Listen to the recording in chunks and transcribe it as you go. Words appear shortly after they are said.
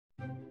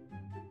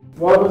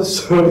What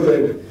was so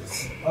big?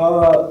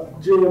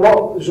 Julia,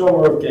 what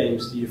genre of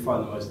games do you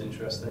find the most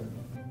interesting?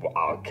 Well,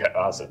 okay,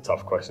 that's a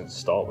tough question to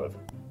start with.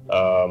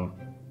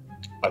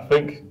 I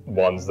think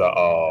ones that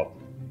are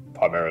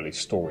primarily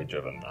story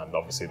driven, and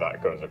obviously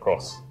that goes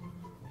across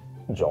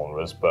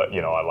genres, but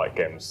you know, I like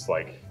games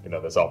like, you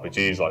know, there's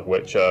RPGs like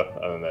Witcher,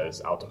 and then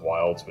there's Outer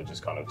Wilds, which is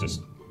kind of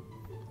just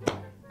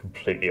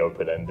completely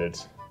open-ended.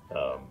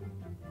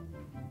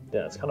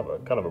 Yeah, it's kind of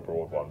a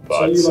broad one. But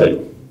so I'd you say,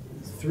 like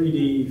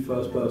 3D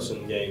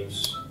first-person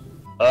games?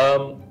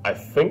 I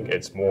think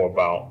it's more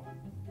about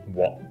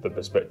what the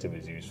perspective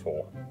is used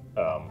for,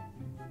 and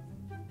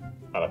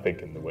I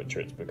think in The Witcher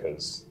it's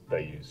because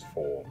they're used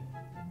for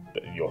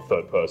your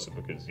third person,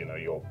 because you know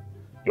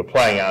you're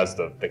playing as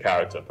the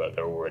character, but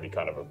they're already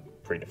kind of a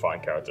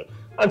predefined character,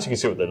 and so you can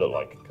see what they look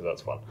like, because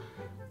that's fun.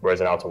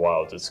 Whereas in Outer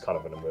Wilds, it's kind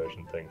of an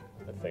immersion thing,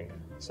 I think.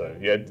 So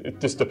yeah, it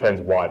just depends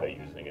why they're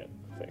using it,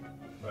 I think.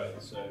 Right.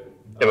 So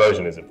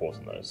immersion is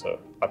important though, so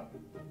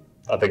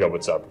I think I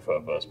would say I prefer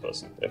first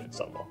person if it's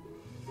done well.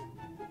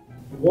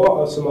 what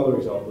are some other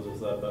examples of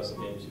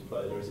third-person games you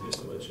played, or is it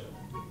just The Witcher?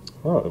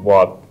 Oh,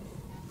 well,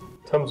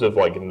 in terms of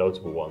like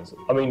notable ones,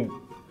 I mean,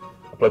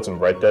 I played some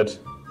Red Dead,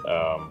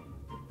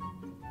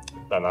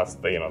 and that's,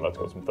 you know, that's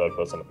got some third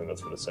person. I think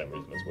that's for the same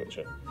reason as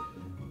Witcher.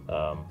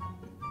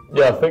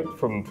 Yeah, I think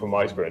from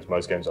my experience,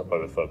 most games I play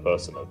with third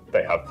person,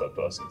 they have third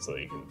person, so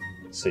that you can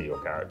see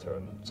your character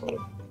and sort of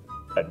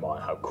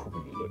admire how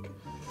cool you look.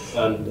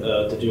 And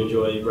did you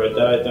enjoy Red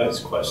Dead? That's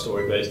quite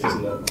story-based,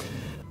 isn't it?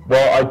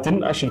 Well, I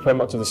didn't actually play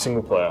much of the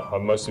single player.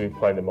 I've mostly been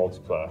playing the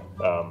multiplayer.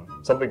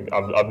 Something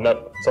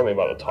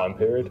about the time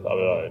period. I don't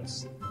know.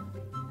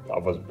 I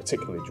wasn't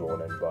particularly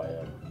drawn in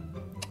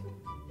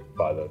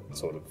by the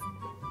sort of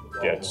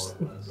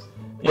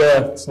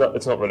It's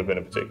not really been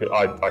a particular.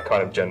 I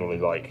kind of generally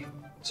like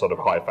sort of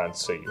high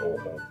fantasy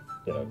or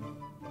you know,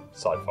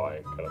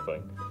 sci-fi kind of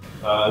thing.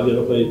 Have you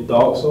ever played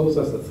Dark Souls?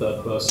 That's the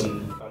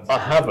third-person fantasy. I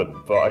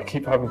haven't, but I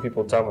keep having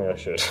people tell me I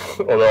should.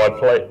 Although I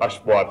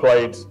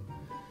played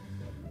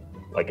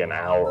like an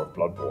hour of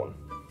Bloodborne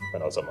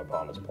when I was at my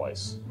partner's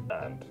place,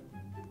 and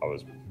I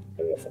was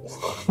awful.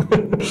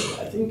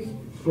 I think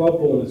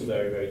Bloodborne is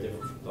very, very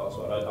different from Dark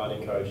Souls. I'd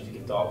encourage you to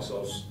give Dark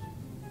Souls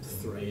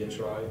 3 a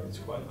try. It's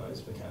quite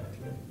nice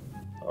mechanically.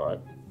 All right.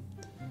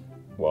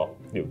 Well,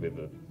 you'll be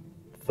the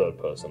third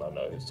person I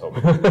know who's told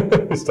me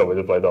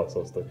to play Dark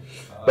Souls 3.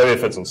 Maybe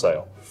if it's on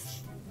sale.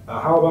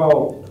 How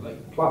about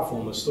like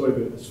platformers,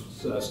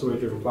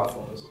 story-driven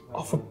platformers?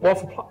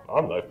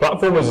 I don't know.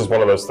 Platformers is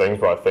one of those things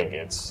where I think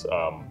it's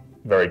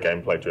very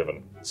gameplay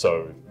driven.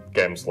 So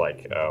games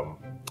like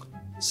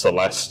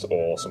Celeste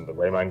or some of the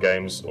Rayman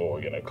games, or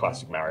you know,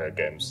 classic Mario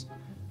games.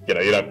 You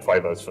know, you don't play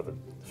those for the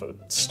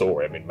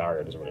story. I mean,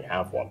 Mario doesn't really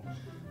have one.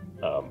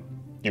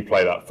 You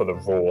play that for the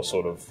raw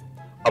sort of.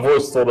 I've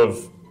always thought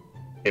of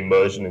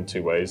immersion in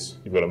two ways.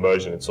 You've got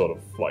immersion in sort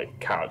of like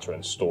character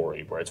and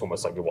story, where it's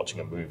almost like you're watching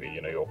a movie.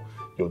 You know,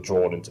 you're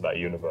drawn into that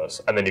universe,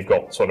 and then you've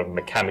got sort of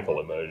mechanical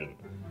immersion,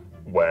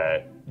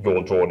 where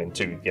you're drawn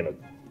into, you know,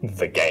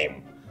 the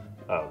game.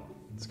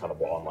 It's kind of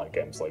what online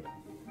games like,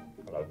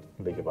 I don't know,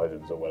 League of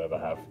Legends or whatever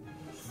have.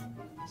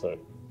 So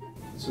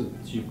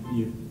do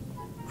you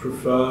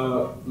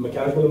prefer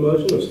mechanical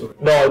immersion or story?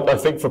 No, I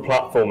think for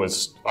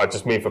platformers, I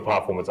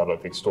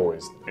don't think story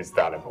is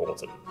that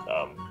important.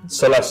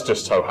 Celeste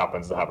just so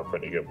happens to have a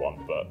pretty good one,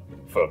 but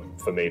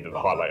for me, the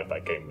highlight of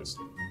that game was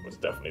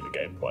definitely the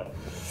gameplay.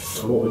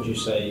 And what would you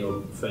say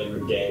your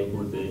favourite game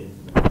would be?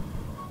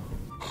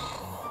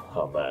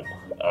 Oh man.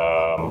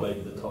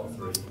 Maybe the top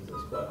 3, because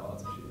it's quite hard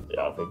to choose.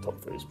 Yeah, I think top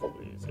 3 is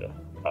probably easier.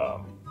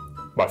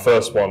 My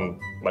first one,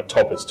 my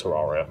top is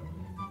Terraria,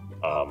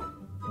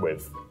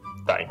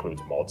 that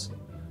includes mods.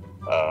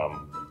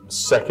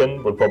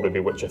 Second would probably be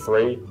Witcher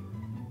 3,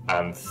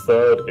 and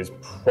third is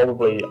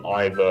probably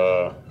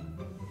either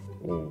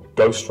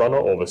Ghost Runner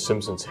or The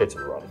Simpsons Hit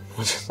and Run.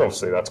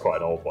 Obviously, that's quite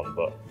an old one,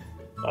 but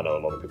I know a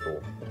lot of people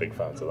are big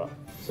fans of that.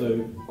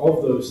 So,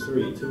 of those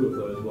 3, 2 of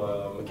those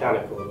were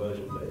mechanical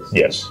immersion based.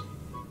 Yes.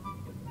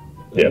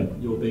 Yeah.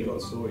 You're big on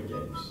story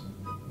games.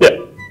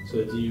 Yeah.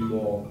 So, do you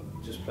more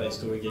just play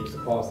story games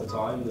to pass the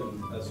time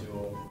than as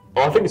your...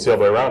 I think it's the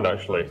other way around,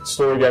 actually.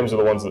 Story games are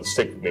the ones that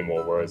stick with me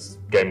more, whereas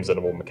games that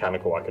are more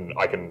mechanical, I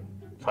can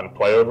kind of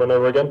play over and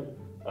over again.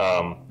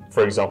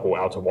 For example,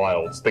 Outer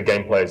Wilds, the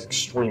gameplay is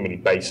extremely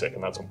basic,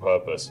 and that's on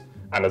purpose.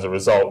 And as a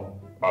result,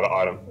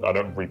 I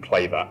don't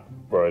replay that.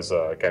 Whereas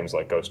games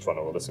like Ghost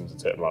Runner or The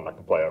Simpsons Hit and Run, I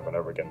can play over and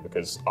over again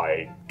because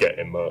I get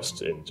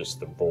immersed in just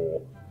the raw,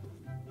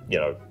 you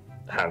know,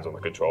 hands on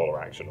the controller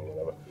action or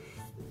whatever.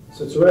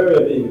 So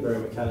Terraria being a very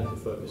mechanically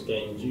focused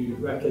game, do you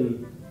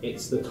reckon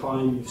it's the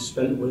time you've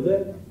spent with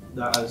it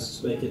that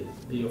has made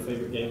it be your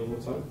favourite game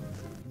of all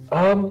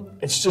time?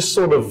 It's just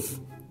sort of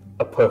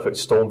a perfect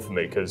storm for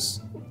me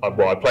because I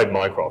played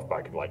Minecraft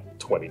back in like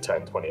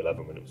 2010,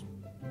 2011 when it was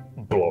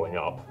blowing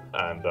up,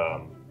 and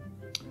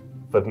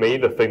for me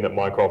the thing that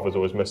Minecraft was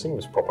always missing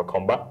was proper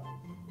combat,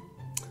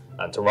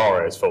 and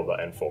Terraria has filled that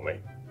in for me.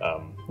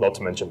 Not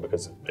to mention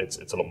because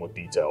it's a lot more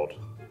detailed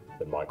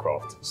than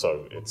Minecraft,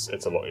 so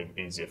it's a lot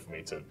easier for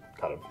me to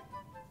kind of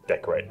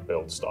decorate and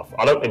build stuff.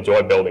 I don't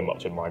enjoy building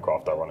much in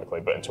Minecraft,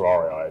 ironically, but in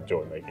Terraria I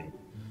enjoy making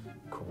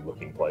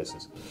cool-looking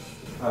places.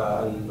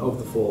 And of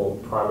the 4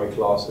 primary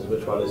classes,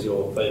 which one is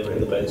your favourite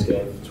in the base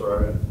game for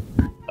Terraria?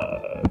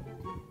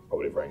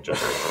 Probably Ranger.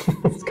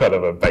 It's kind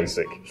of a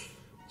basic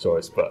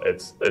choice, but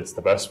it's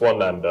the best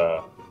one. And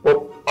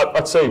well,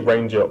 I'd say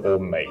Ranger or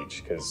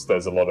Mage, because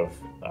there's a lot of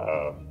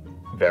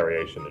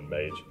variation in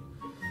Mage.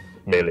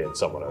 Melee and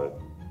someone,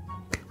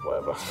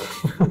 whatever.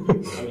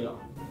 I mean,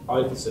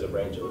 I consider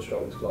Ranger the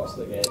strongest class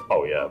in the game.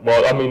 Oh yeah.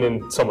 Well, I mean,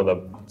 in some of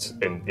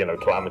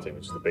Calamity,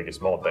 which is the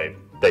biggest mod,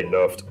 they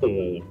nerfed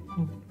all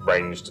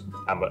ranged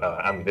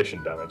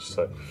ammunition damage.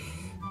 So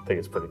I think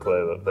it's pretty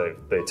clear that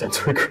they tend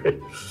to agree.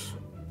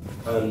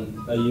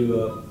 And are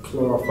you a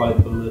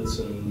glorified bullets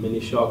and mini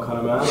shot kind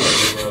of man, or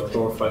are you a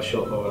glorified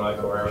shot bow and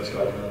Ico arrows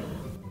kind of man?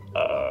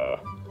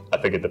 I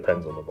think it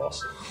depends on the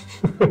boss.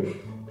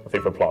 I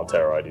think for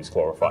Plantera I'd use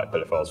glorified,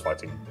 but if I was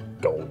fighting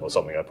gold or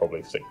something, I'd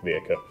probably stick the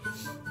Ica.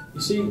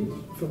 You see,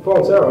 for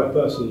Plantera, I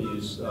personally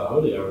use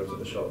holy arrows with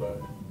the shot bow.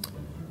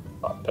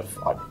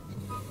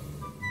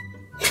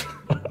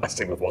 I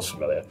stick with what's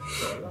familiar.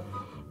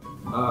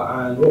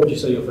 And what would you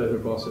say your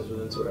favourite boss is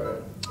within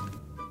Terraria?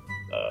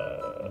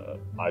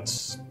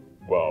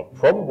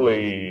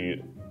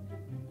 Probably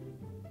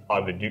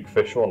either Duke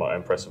Fisher or not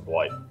Empress of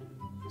Light,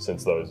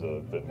 since those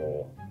are the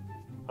more,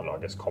 I don't know, I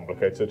guess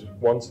complicated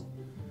ones.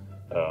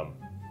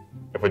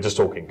 If we're just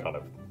talking kind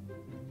of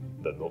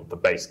the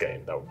base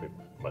game, that would be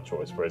my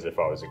choice. Whereas if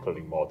I was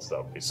including mods,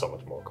 that would be so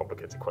much more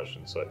complicated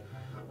question. So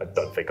I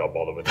don't think I'll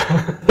bother with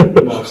that.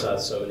 The mods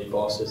have so many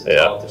bosses, it's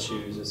hard to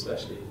choose,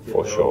 especially if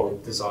they're all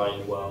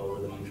designed well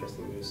with an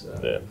interesting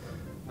moveset. Yeah.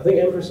 I think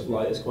Empress of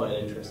Light is quite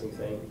an interesting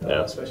thing,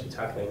 especially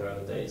tackling her in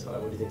the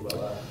daytime. What do you think about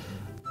that?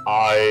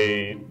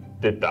 I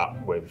did that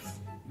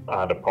I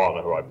had a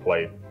partner who I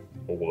played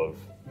all of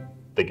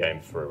the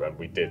game through, and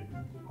we did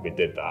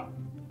that,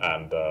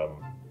 and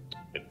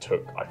it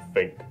took, I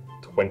think,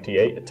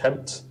 28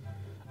 attempts.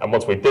 And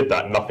once we did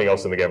that, nothing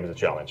else in the game was a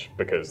challenge,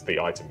 because the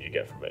item you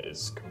get from it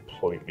is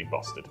completely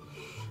busted.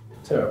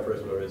 Terra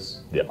Prisma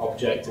is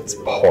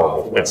objectively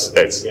horrible. It's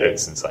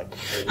insane.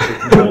 You can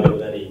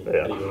combine it with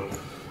anyone.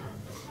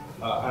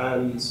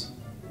 And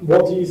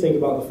what do you think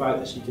about the fact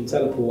that she can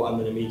teleport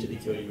and then immediately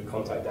kill you with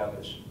contact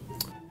damage?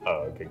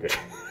 Oh, okay, good.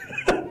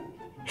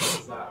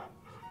 Is that?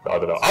 I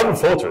don't know. I haven't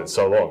fought her in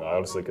so long, I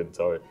honestly couldn't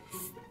tell you.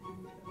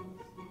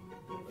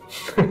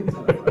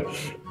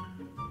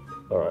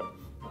 Alright.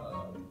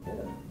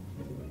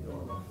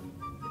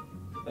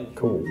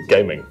 Cool.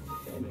 Gaming.